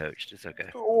getting out coached. It's okay.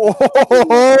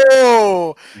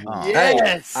 Oh,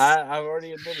 yes. I've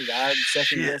already admitted I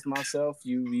second guessed myself.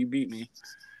 You beat me.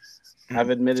 I've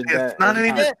admitted It's that. not every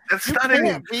even. time. It's You not even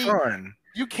can't be- fun.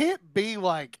 You can't be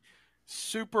like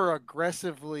super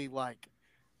aggressively like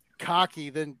cocky,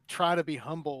 then try to be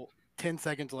humble 10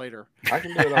 seconds later. I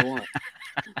can do what I want.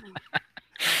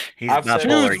 He's I've said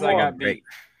bipolar. since I got beat.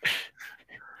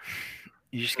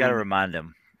 You just got to remind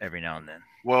him every now and then.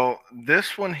 Well,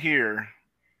 this one here,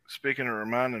 speaking of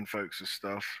reminding folks of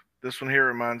stuff, This one here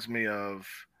reminds me of,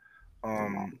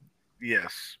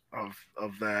 yes, of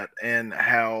that, and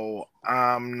how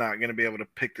I'm not going to be able to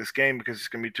pick this game because it's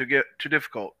going to be too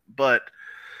difficult. But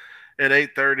at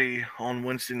 8:30 on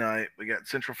Wednesday night, we got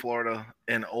Central Florida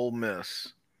and Ole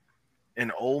Miss,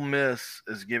 and Ole Miss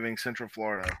is giving Central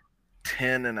Florida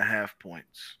 10.5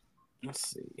 points. Let's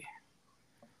see.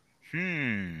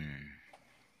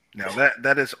 Now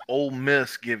that is Ole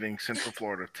Miss giving Central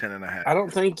Florida 10.5. I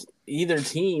don't think either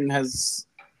team is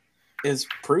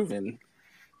proven.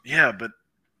 Yeah, but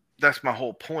that's my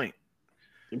whole point.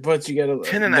 But you got to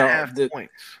 10.5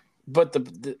 points. But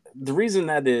the reason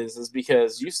that is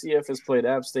because UCF has played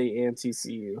App State and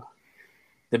TCU.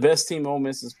 The best team Ole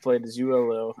Miss has played is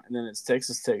ULL, and then it's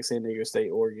Texas Tech, San Diego State,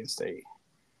 Oregon State.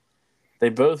 They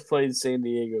both played San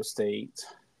Diego State.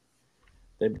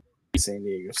 They beat San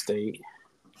Diego State.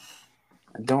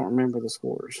 I don't remember the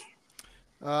scores.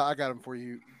 I got them for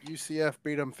you. UCF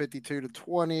beat them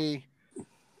 52-20,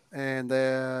 and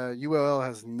ULL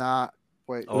has not.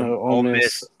 Wait, Ole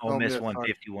Miss won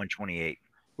 51-28.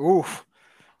 Oof.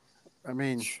 I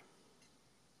mean,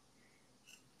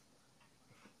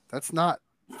 that's not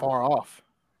far off.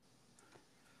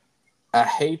 I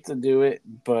hate to do it,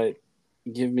 but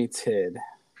give me Ted.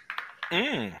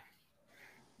 UCF.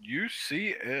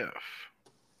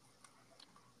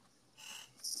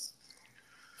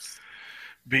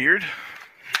 Beard.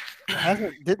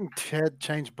 Didn't Ted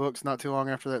change books not too long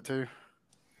after that too?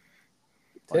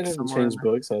 Ted hasn't changed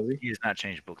books, has he? He has not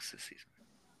changed books this season.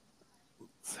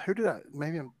 Who did I?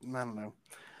 Maybe I don't know.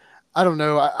 I don't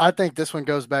know. I think this one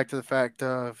goes back to the fact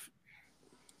of,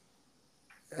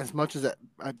 as much as it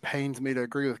pains me to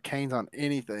agree with Canes on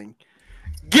anything,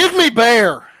 give me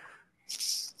Bear.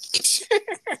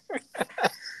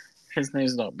 His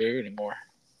name's not Bear anymore.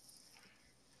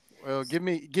 Well, give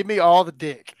me all the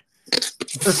dick.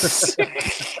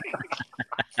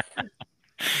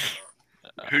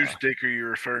 Whose dick are you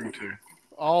referring to?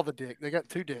 All the dick. They got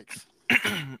 2 dicks.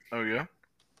 Oh yeah,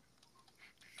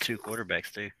 2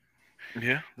 quarterbacks too.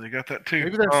 Yeah, they got that too.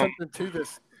 Maybe there's something to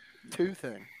this 2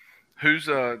 thing. Who's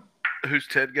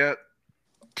Ted got?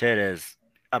 Ted is.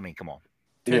 I mean, come on.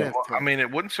 Yeah. Well, I mean,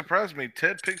 it wouldn't surprise me.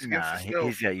 Ted picks against the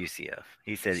he's got UCF.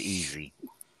 He said easy.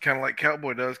 Kind of like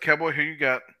Cowboy does. Cowboy, who you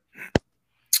got?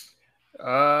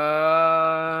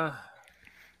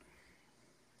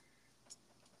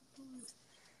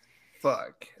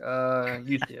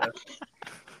 UCF.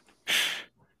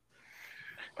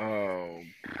 Oh,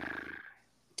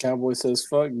 Cowboy says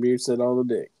fuck. Beard said all the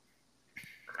dick.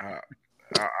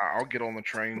 I'll get on the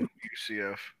train.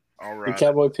 UCF. All right. The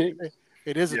Cowboy pick.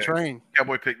 It is a train.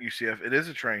 Cowboy pick UCF. It is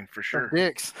a train for sure.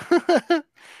 Dicks.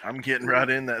 I'm getting right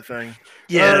in that thing.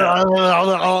 Yeah.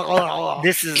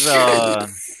 This is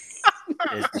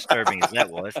as disturbing as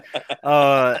that was.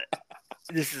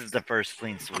 This is the first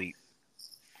clean sweep.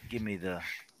 Give me the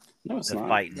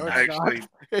fighting. No, Actually,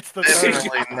 it's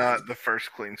definitely not the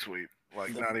first clean sweep.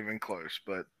 Like, not even close.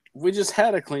 But we just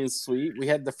had a clean sweep. We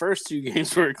had the first 2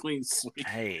 games were a clean sweep.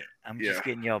 Hey, I'm just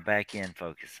getting y'all back in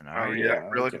focusing. All right. Oh yeah,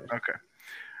 really? Okay.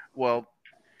 Well,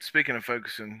 speaking of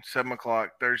focusing, 7:00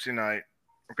 Thursday night,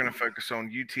 we're going to focus on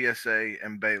UTSA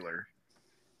and Baylor.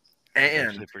 And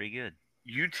actually pretty good.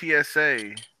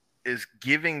 UTSA is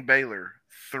giving Baylor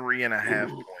 3.5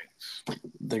 points.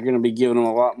 They're going to be giving them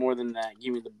a lot more than that.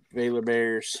 Give me the Baylor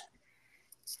Bears.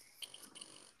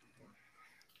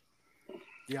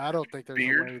 Yeah, I don't think there's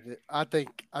a way that I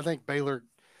think Baylor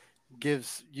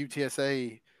gives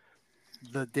UTSA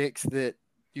the dicks that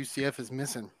UCF is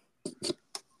missing.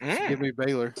 So give me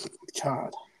Baylor.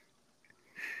 God.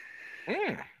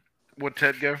 Would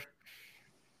Ted go?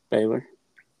 Baylor.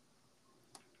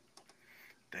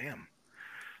 Damn.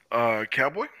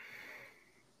 Cowboy?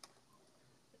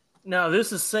 Now,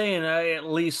 this is saying I at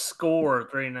least score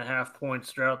 3.5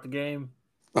 points throughout the game.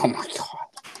 Oh, my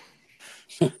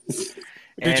God.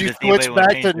 Did you switch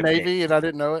back to Navy and I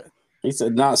didn't know it? He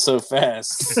said, not so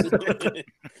fast.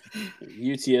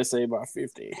 UTSA by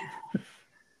 50.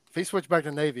 If he switched back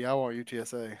to Navy, I want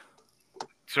UTSA.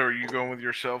 So are you going with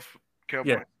yourself, Cowboy?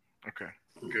 Yeah. Okay,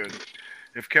 good.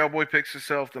 If Cowboy picks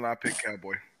himself, then I pick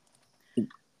Cowboy.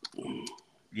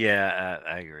 Yeah,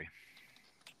 I agree.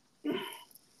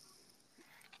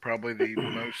 Probably the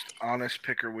most honest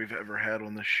picker we've ever had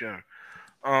on this show.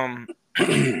 And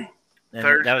that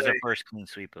was our first clean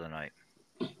sweep of the night.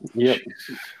 Yep.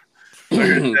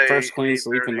 Thursday, First clean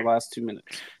sweep in the last 2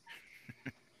 minutes.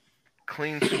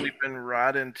 Clean sweeping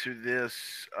right into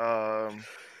this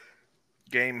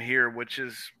game here, which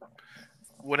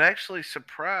would actually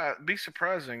be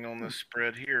surprising on this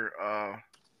spread here.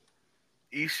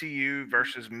 ECU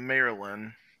versus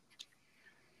Maryland.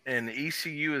 and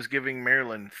ECU is giving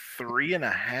Maryland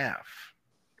 3.5.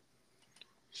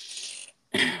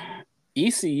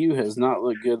 ECU has not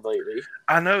looked good lately.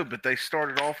 I know, but they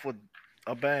started off with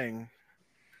a bang,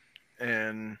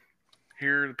 and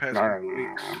here the past couple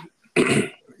weeks.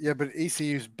 Yeah, but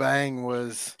ECU's bang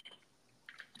was.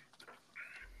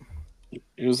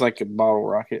 It was like a bottle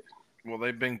rocket. Well,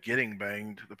 they've been getting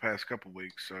banged the past couple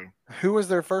weeks, so. Who was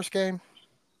their first game?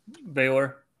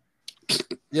 Baylor.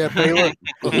 Yeah, Baylor.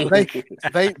 they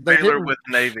Baylor didn't- with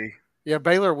Navy. Yeah,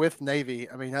 Baylor with Navy.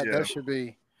 I mean, Yeah. that should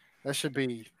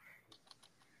be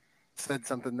said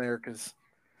something there because,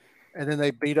 and then they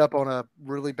beat up on a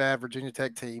really bad Virginia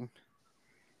Tech team,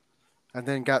 and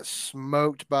then got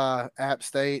smoked by App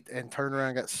State, and turned around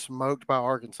and got smoked by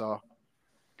Arkansas.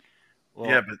 Well,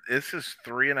 Yeah, but this is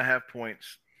 3.5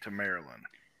 points to Maryland.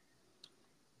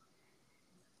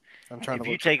 I'm trying if to.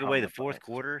 you look take for away the comment fourth points.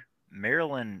 quarter,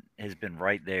 Maryland has been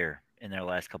right there in their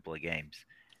last couple of games,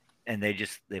 and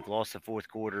they've lost the fourth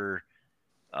quarter.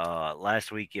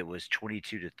 Last week it was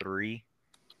 22-3.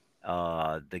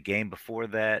 The game before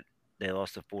that they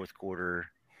lost the fourth quarter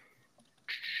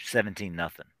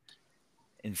 17-0,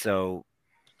 and so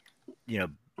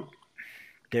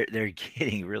they're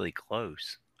getting really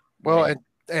close. Well,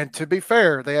 and to be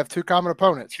fair, they have two common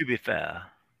opponents. To be fair,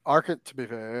 To be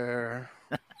fair,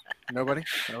 nobody,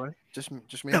 just me.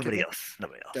 and nobody Kevin? else.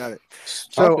 Got it.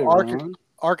 Stop So it, Ron.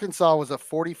 Arkansas was a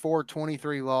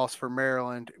 44-23 loss for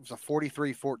Maryland. It was a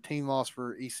 43-14 loss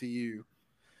for ECU.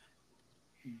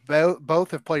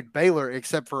 Both have played Baylor,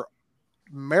 except for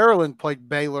Maryland played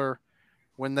Baylor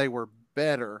when they were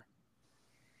better.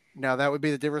 Now, that would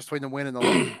be the difference between the win and the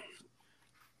loss.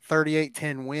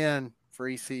 38-10 win for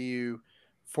ECU,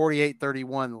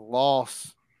 48-31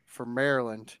 loss for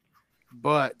Maryland.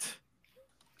 But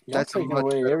Y'all that's a taking much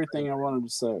away better everything I wanted to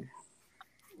say.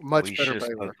 much We better should have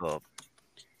Baylor. spoke up.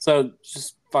 So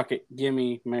just fuck it. Give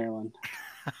me Maryland.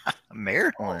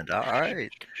 Maryland, all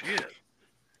right. Shit.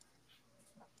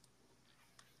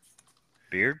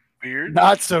 Beard.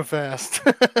 Not so fast.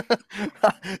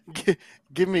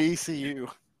 Give me ECU.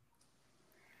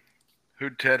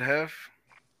 Who'd Ted have?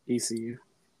 ECU.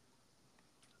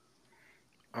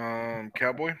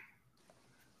 Cowboy?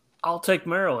 I'll take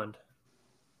Maryland.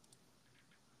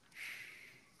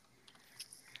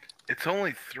 It's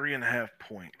only 3.5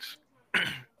 points.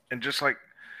 And just like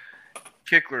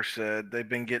Kickler said, they've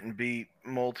been getting beat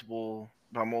multiple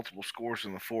scores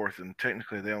in the fourth, and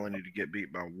technically they only need to get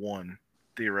beat by one,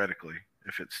 theoretically,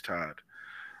 if it's tied.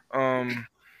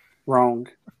 Wrong.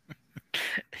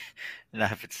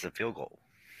 Not if it's a field goal.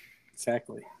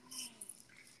 Exactly.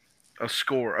 A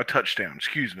touchdown,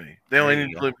 excuse me. They only There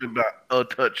need you to live by a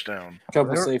touchdown.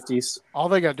 Couple They're- safeties. All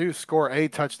they got to do is score a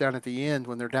touchdown at the end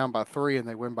when they're down by 3 and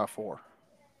they win by 4.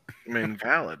 I mean,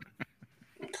 valid.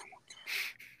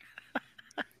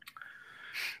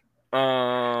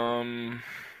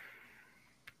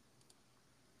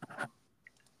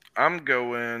 I'm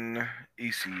going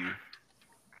ECU.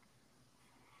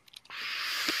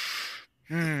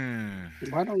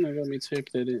 Why don't they let me type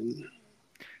that in?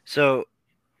 So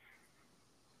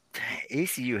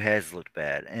ECU has looked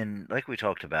bad, and like we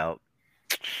talked about,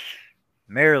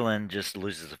 Maryland just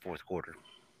loses the fourth quarter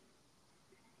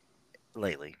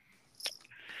lately.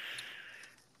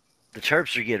 The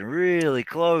Terps are getting really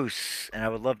close, and I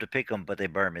would love to pick them, but they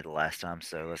burned me the last time,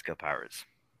 so let's go Pirates.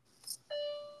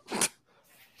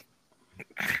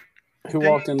 Who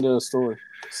walked into the store?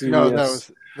 No,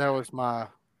 CVS. that was my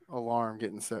alarm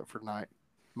getting set for night.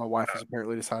 My wife is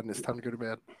apparently deciding it's time to go to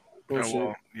bed. Bullshit. Oh,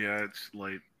 well, yeah, it's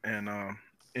late. And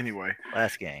anyway,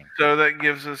 Last game. so that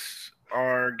gives us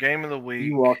our game of the week.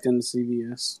 You walked into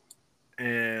CVS.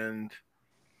 And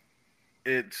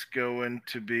it's going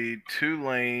to be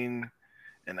Tulane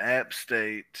and App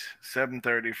State,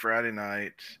 7:30 Friday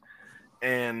night.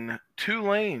 And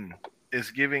Tulane is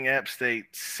giving App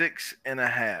State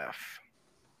 6.5.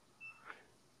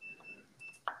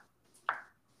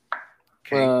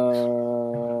 Okay.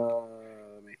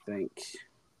 Let me think.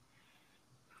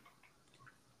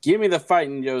 Give me the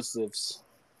Fighting Josephs.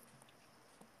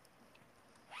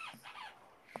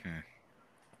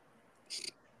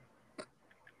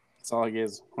 That's all I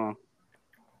get, huh?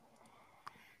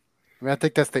 I mean, I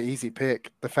think that's the easy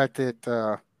pick. The fact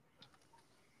that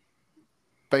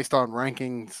based on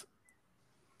rankings,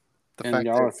 And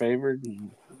y'all are favored. I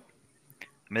mean,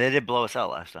 they did blow us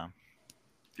out last time.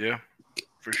 Yeah,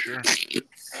 for sure.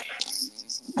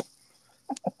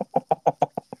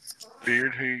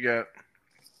 Beard, who you got?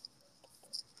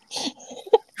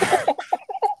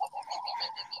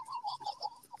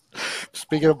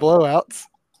 Speaking of blowouts,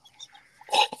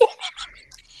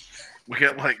 We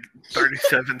got like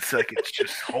 37 seconds.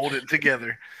 Just hold it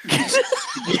together.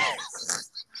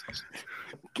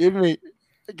 Give me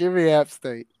App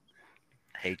State.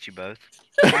 Hate you both.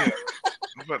 I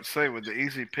was about to say, with the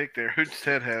easy pick there, who'd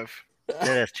Ted have? Ted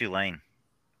has Tulane.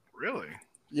 Really?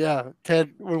 Yeah,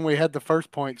 Ted. When we had the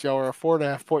first points, y'all were a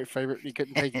 4.5 point favorite. He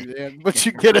couldn't take you then, but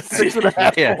you get a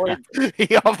 6.5 Yeah. point.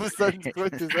 He all of a sudden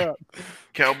switches up.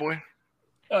 Cowboy?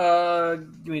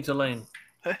 Give me Tulane.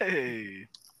 Hey.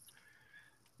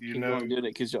 You You know don't do it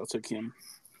because y'all took him.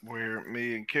 where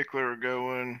me and Kickler are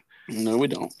going. No, we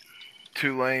don't.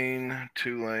 Tulane.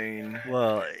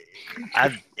 Well,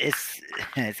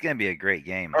 it's gonna be a great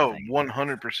game. I Oh, think.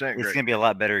 100% It's great. gonna be a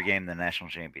lot better game than the national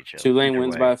championship. Tulane Either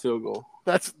wins way. by a field goal.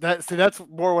 That's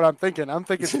more what I'm thinking. I'm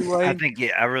thinking Tulane.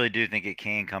 I really do think it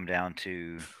can come down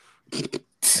to a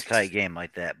tight game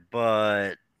like that,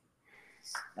 but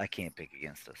I can't pick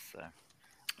against us. So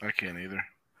I can't either.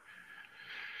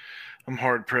 I'm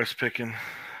hard pressed picking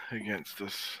against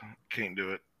us. Can't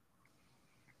do it.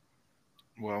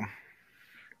 Well.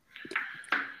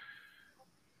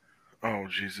 Oh,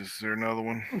 Jesus. Is there another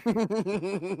one?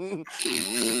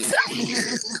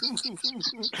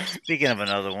 speaking of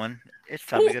another one, it's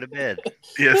time to go to bed.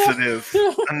 Yes, it is.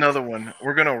 Another one.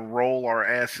 We're going to roll our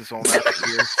asses on out of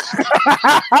here.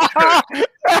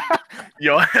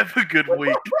 Y'all have a good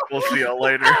week. We'll see y'all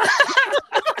later.